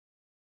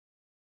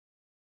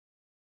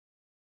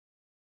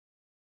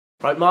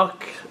Right,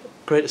 Mark,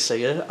 great to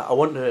see you. I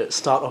want to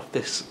start off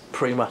this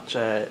pre-match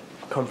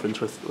conference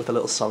with a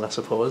little song, I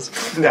suppose.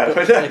 No,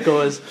 it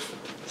goes,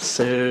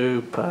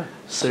 Super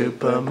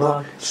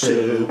Mark,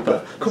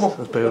 Super. Come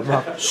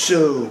on.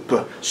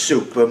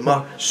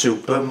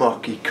 Super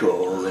Marky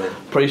Cullen.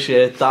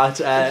 Appreciate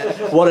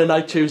that. What a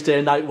night Tuesday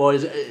night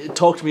was.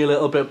 Talk to me a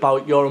little bit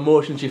about your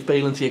emotions, your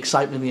feelings, the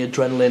excitement, the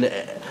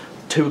adrenaline.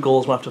 2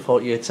 goals after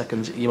 48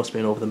 seconds. You must have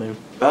been over the moon.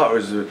 That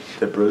was a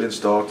brilliant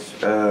start.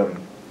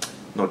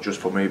 Not just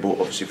for me, but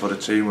obviously for the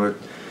team. We've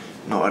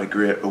not had a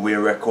great away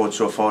record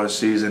so far this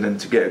season, and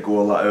to get a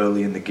goal that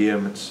early in the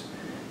game, it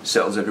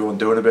settles everyone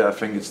down a bit. I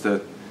think it's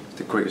the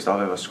quickest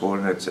I've ever scored,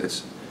 and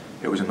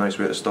it was a nice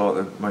way to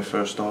start my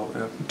first start.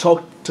 Yeah.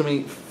 Talk to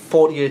me.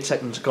 48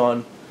 seconds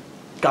gone.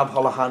 Gav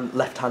Holohan,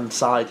 left hand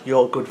side,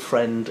 your good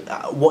friend.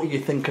 What are you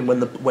thinking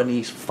when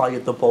he's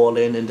fired the ball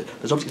in? And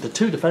there's obviously the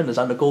 2 defenders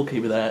and the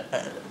goalkeeper there.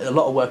 A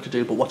lot of work to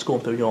do, but what's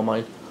going through your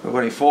mind?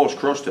 When he force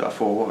crossed it, I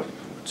thought, what a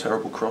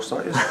terrible cross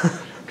that is.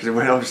 Because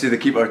when obviously the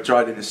keeper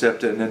tried to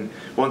intercept it, and then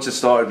once it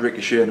started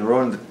ricocheting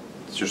around,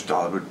 it's just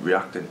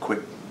reacting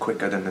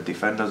quicker than the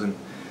defenders, and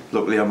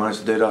luckily I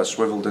managed to do that,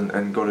 swiveled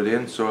and got it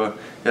in. So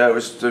yeah, it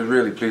was a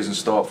really pleasing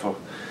start for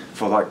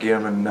that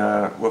game, and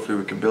hopefully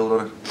we can build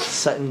on it.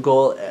 Second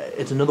goal,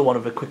 it's another one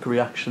of the quick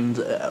reactions.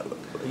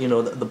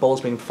 The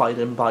ball's being fired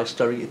in by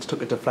Sturry. It's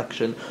took a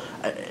deflection,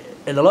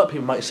 and a lot of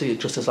people might see it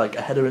just as like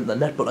a header into the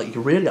net, but like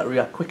you really got to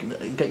react quick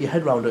and get your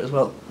head around it as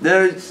well.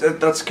 Yeah, that's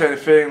the kind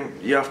of thing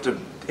you have to,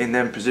 in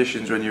them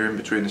positions when you're in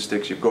between the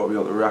sticks, you've got to be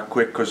able to react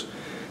quick, because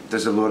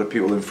there's a lot of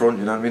people in front,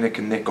 you know what I mean? It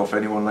can nick off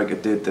anyone like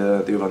it did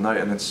the other night,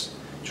 and it's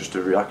just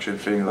a reaction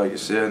thing, like you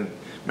say, and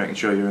making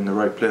sure you're in the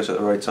right place at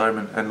the right time,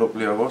 and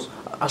luckily I was.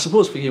 I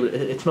suppose for you,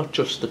 it's not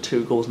just the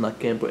 2 goals in that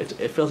game, but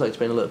it feels like it's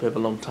been a little bit of a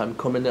long time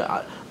coming. You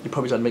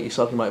probably had to admit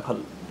yourself, you might have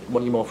had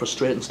one of your more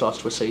frustrating starts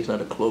to a season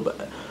at a club.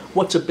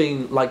 What's it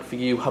been like for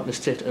you, having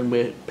to sit and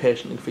wait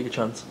patiently for your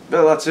chance?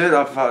 Well, that's it.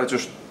 I've had to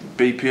just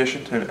be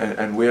patient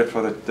and wait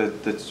for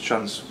the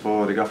chance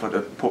for the gaffer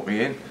to put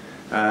me in.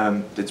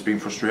 It's been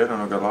frustrating, I'm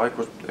not gonna lie,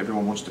 because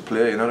everyone wants to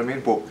play, you know what I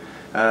mean? But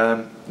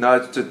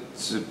no, to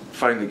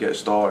finally get a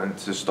start and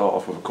to start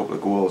off with a couple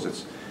of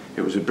goals,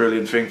 it was a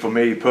brilliant thing for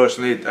me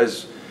personally,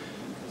 as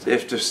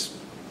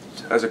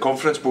a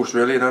confidence boost,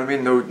 really, you know what I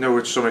mean? No,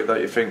 it's something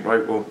that you think,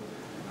 right, well,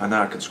 I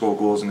know I can score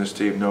goals in this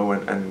team now,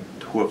 and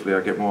hopefully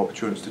I get more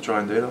opportunities to try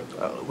and do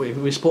that.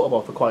 We spoke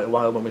about for quite a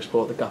while when we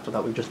spoke the gaffer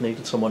that we just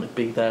needed someone to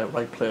be there,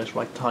 right place,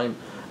 right time,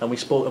 and we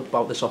spoke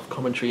about this off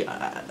commentary.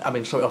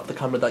 Off the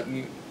camera, that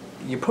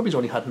you probably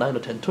only had 9 or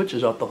 10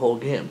 touches out the whole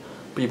game,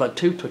 but you've had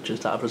 2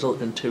 touches that have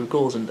resulted in 2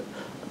 goals, and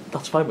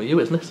that's fine with you,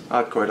 isn't it?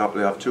 I'd quite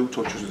happily have 2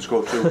 touches and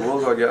score 2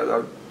 goals.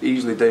 I'd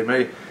easily do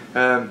me.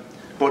 But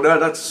no,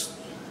 that's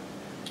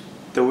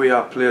the way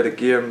I play the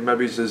game.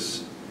 Maybe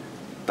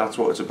that's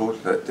what it's about.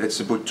 It's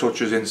about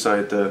touches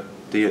inside the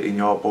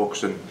 18-yard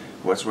box, and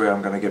that's where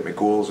I'm going to get my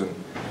goals, and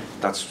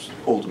that's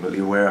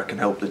ultimately where I can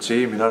help the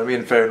team. You know what I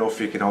mean? Fair enough,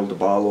 you can hold the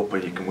ball up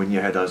and you can win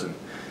your headers, and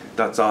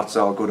that's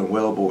all good and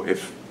well. But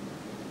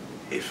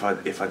if I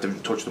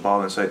didn't touch the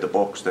ball inside the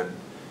box, then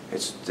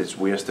it's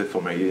wasted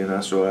for me, you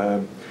know.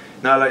 So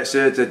now, like I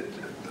said,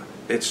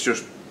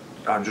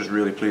 I'm just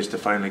really pleased to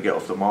finally get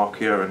off the mark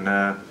here, and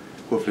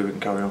hopefully we can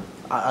carry on.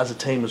 As a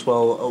team as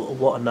well,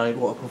 what a night,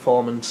 what a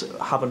performance.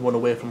 Having won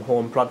away from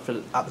home,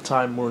 Bradford at the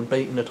time were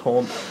unbeaten at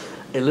home.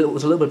 It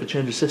was a little bit of a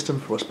change of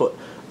system for us, but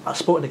I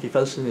spoke to Nicky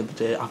Felsen the other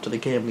day after the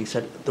game, and he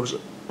said there was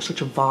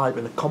such a vibe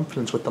and a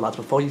confidence with the lads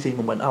before you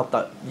even went out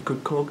that you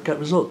could get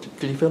results.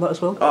 Did you feel that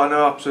as well? Oh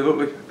no,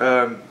 absolutely.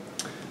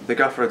 The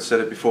gaffer had said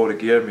it before the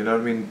game, you know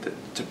what I mean?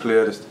 To play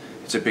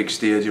it's a big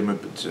stadium,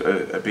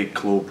 a big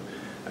club,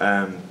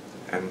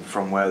 and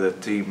from where the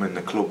team and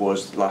the club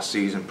was last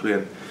season,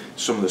 playing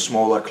some of the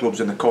smaller clubs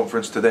in the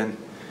conference, to then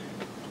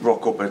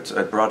rock up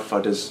at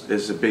Bradford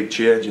is a big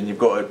change, and you've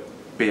got to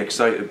be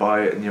excited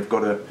by it, and you've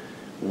got to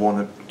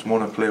want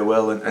to play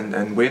well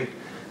and win.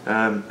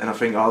 And I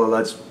think all the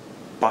lads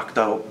backed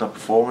that up in the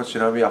performance, you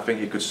know what I mean? I think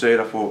you could see it.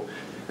 I thought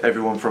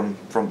everyone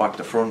from back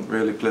to front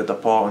really played their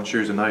part on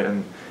Tuesday night,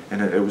 and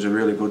it was a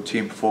really good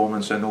team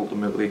performance, and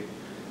ultimately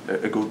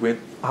a good win.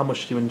 How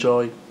much do you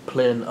enjoy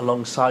playing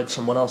alongside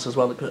someone else as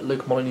well?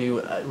 Luke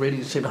Molyneux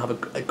really seemed to have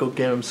a good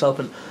game himself,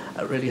 and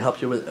really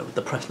helped you with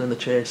the pressing and the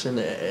chasing,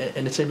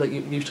 and it seemed like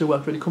you two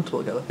worked really comfortable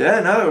together. Yeah,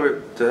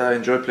 no, I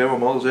enjoy playing with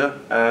Moles, yeah.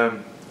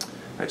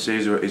 Like I say,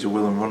 he's a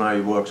willing runner,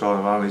 he works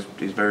hard around,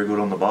 he's very good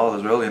on the ball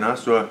as well, you know,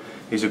 so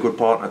he's a good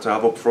partner to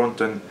have up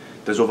front, and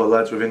there's other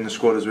lads within the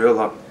squad as well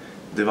that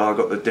they've all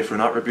got the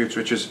different attributes,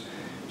 which is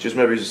just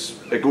maybe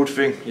a good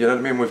thing, you know what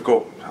I mean? We've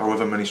got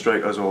however many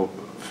strikers or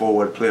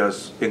forward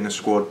players in the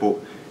squad, but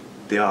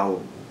they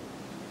all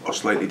are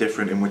slightly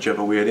different in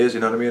whichever way it is, you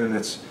know what I mean? And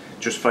it's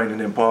just finding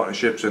them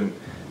partnerships and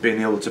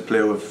being able to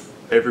play with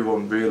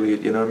everyone, really,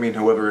 you know what I mean,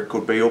 whoever it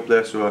could be up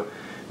there. So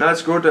no,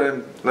 it's good.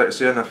 Like I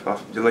say,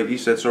 like you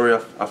said, sorry,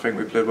 I think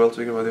we played well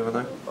together the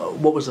other night.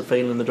 What was the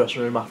feeling in the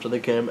dressing room after the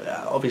game?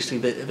 Obviously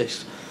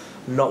this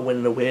not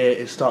winning away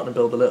is starting to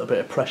build a little bit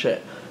of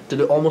pressure. Did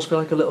it almost feel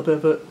like a little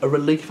bit of a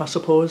relief, I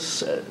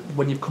suppose,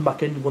 when you've come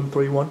back in, you won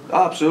 3-1?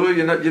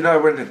 Absolutely. You know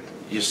when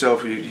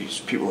yourself,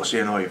 people are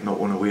saying, "Oh, you've not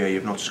won away,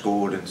 you've not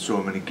scored in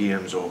so many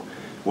games," or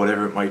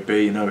whatever it might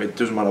be. You know, it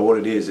doesn't matter what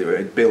it is.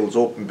 It builds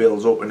up and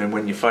builds up, and then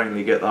when you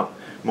finally get that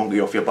monkey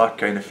off your back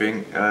kind of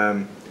thing,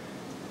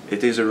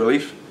 it is a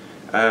relief.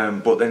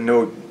 But then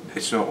no,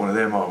 it's not one of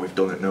them. Oh, we've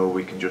done it. No,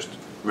 we can just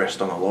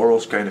rest on our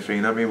laurels kind of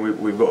thing. I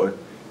mean, we've got to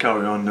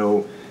carry on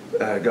now,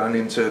 going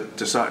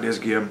into Saturday's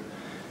game,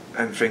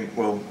 and think,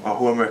 well, our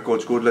home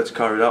record's good, let's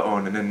carry that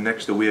on, and then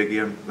next away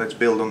game, let's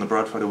build on the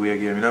Bradford away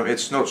game. You know,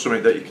 it's not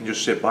something that you can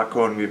just sit back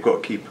on. We've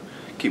got to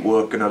keep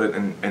working at it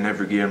in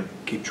every game,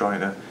 keep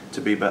trying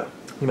to be better.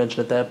 You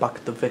mentioned it there, back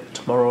at the Vic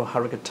tomorrow,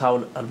 Harrogate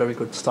Town, a very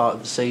good start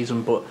of the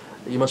season, but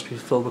you must be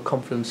filled with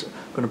confidence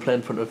going to play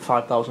in front of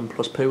 5,000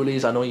 plus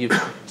poolies. I know you've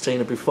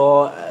seen it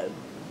before,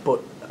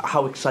 but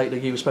how excited are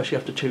you, especially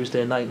after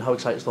Tuesday night, and how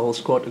excited is the whole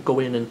squad to go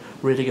in and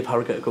really give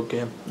Harrogate a good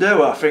game? Yeah,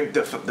 well, I think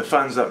the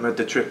fans that made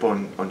the trip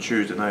on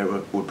Tuesday night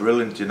were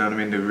brilliant, you know what I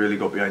mean? They really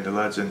got behind the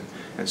lads and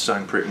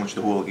sang pretty much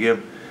the whole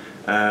game.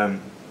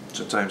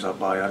 Sometimes I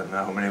don't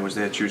know how many was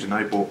there Tuesday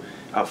night, but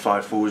have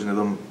 5,000 of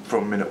them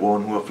from minute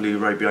one, hopefully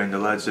right behind the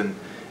lads and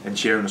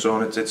cheering us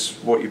on. It's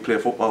what you play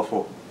football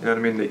for, you know what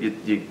I mean? That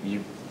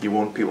you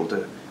want people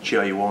to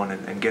cheer you on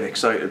and get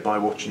excited by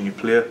watching you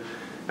play.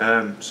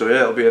 So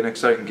yeah, it'll be an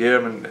exciting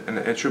game, and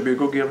it should be a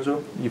good game as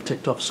well. You've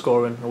ticked off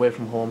scoring away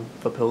from home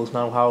for Pills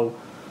now. How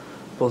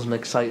buzzed and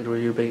excited will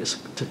you be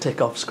to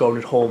tick off scoring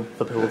at home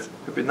for Pills?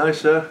 It'll be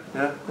nice, yeah.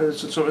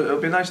 It'll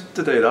be nice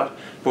to do that.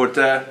 But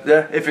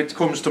yeah, if it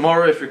comes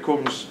tomorrow, if it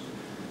comes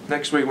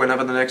next week,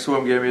 whenever the next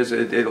home game is,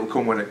 it'll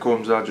come when it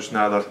comes. I just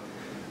know that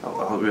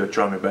I'll really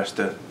try my best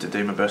to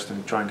do my best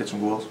and try and get some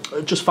goals.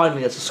 Just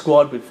finally, as a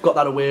squad, we've got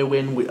that away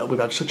win. We've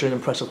had such an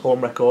impressive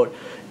home record.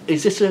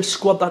 Is this a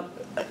squad that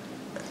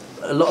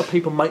a lot of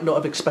people might not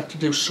have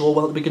expected to do so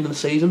well at the beginning of the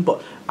season,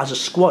 but as a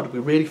squad we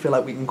really feel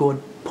like we can go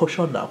and push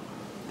on now?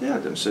 Yeah, I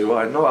didn't see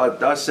why. No,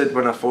 I said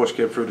when I first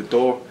came through the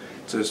door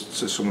to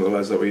some of the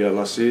lads that we had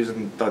last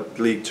season, that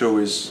League 2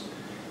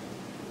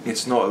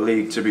 it's not a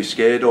league to be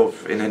scared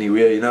of in any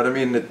way, you know what I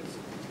mean? That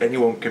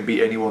anyone can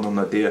beat anyone on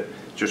that day,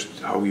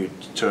 just how you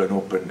turn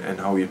up and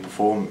how you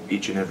perform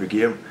each and every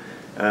game.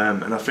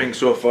 And I think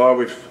so far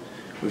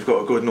we've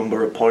got a good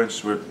number of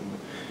points.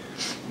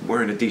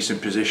 We're in a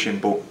decent position,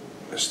 but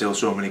there's still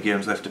so many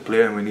games left to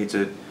play, and we need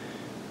to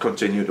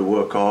continue to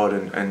work hard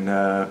and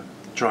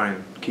try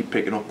and keep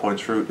picking up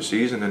points throughout the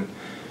season. And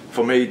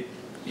for me,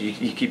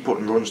 you keep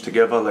putting runs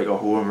together, like our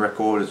home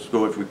record is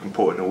good. If we can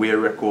put an away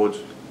record,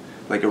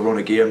 like a run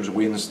of games,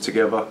 wins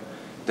together,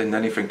 then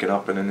anything can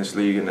happen in this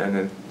league. And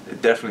then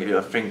definitely,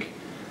 I think,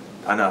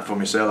 I know for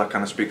myself, I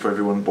kind of speak for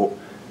everyone, but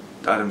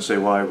I don't see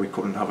why we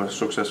couldn't have a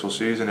successful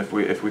season if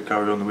we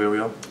carry on the way we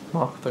are.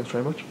 Mark, thanks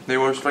very much. No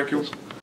worries, thank you.